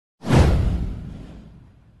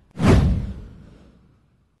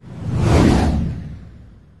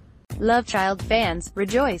Love Child fans,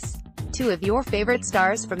 rejoice! Two of your favorite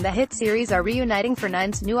stars from the hit series are reuniting for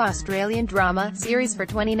Nine's new Australian drama series for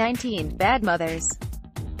 2019, Bad Mothers.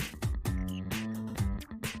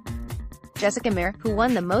 Jessica Tovey, who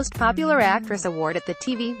won the Most Popular Actress award at the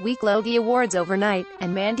TV WEEK Logie Awards overnight,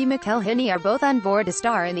 and Mandy McElhinney are both on board to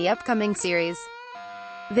star in the upcoming series.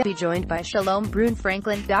 They'll be joined by Shalom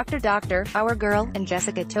Brune-Franklin, Dr. Our Girl, and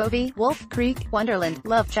Jessica Tovey, Wolf Creek, Wonderland,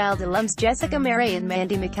 Love Child alums Jessica Marais and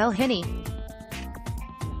Mandy McElhinney.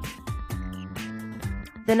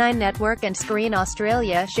 The Nine Network and Screen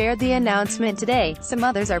Australia shared the announcement today. Some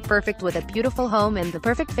mothers are perfect with a beautiful home and the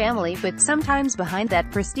perfect family, but sometimes behind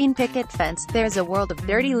that pristine picket fence, there's a world of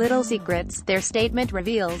dirty little secrets, their statement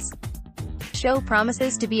reveals. Show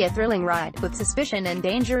promises to be a thrilling ride, with suspicion and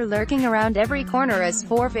danger lurking around every corner as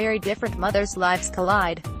four very different mothers' lives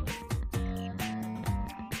collide.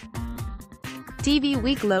 TV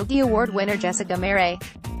WEEK Logie Award winner Jessica Marais.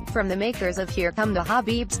 From the makers of Here Come the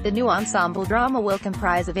Habibs, the new ensemble drama will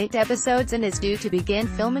comprise of 8 episodes and is due to begin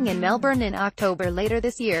filming in Melbourne in October later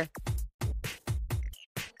this year.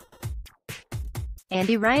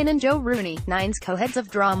 Andy Ryan and Joe Rooney, Nine's co-heads of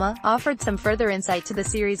drama, offered some further insight to the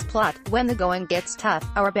series' plot. When the going gets tough,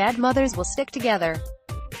 our bad mothers will stick together.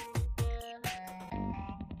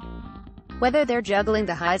 Whether they're juggling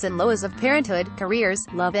the highs and lows of parenthood, careers,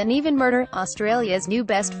 love and even murder, Australia's new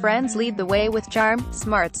best friends lead the way with charm,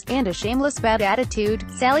 smarts, and a shameless bad attitude.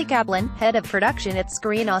 Sally Kaplan, head of production at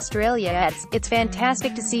Screen Australia, adds, "It's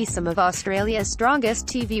fantastic to see some of Australia's strongest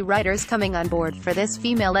TV writers coming on board for this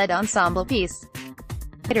female-led ensemble piece."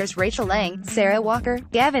 Writers Rachel Lang, Sarah Walker,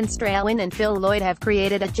 Gavin Stralwyn and Phil Lloyd have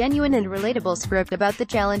created a genuine and relatable script about the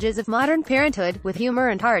challenges of modern parenthood, with humor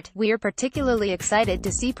and heart. We're particularly excited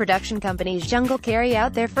to see production companies Jungle carry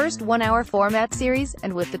out their first one-hour format series,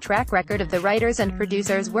 and with the track record of the writers and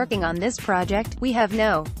producers working on this project, we have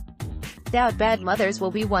no doubt Bad Mothers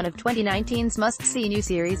will be one of 2019's must-see new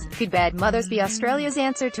series. Could Bad Mothers be Australia's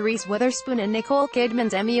answer to Reese Witherspoon and Nicole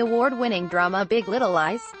Kidman's Emmy Award-winning drama Big Little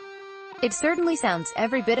Lies? It certainly sounds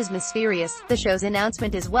every bit as mysterious. The show's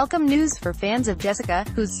announcement is welcome news for fans of Jessica,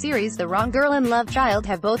 whose series The Wrong Girl and Love Child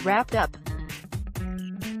have both wrapped up.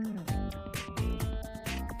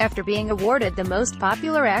 After being awarded the Most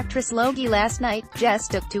Popular Actress Logie last night, Jess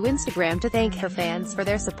took to Instagram to thank her fans for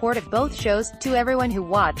their support of both shows. "To everyone who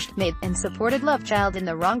watched, made, and supported Love Child and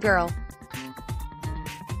The Wrong Girl,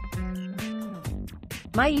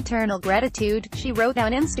 my eternal gratitude," she wrote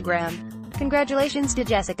on Instagram. "Congratulations to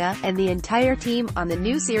Jessica and the entire team on the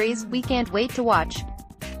new series. We can't wait to watch."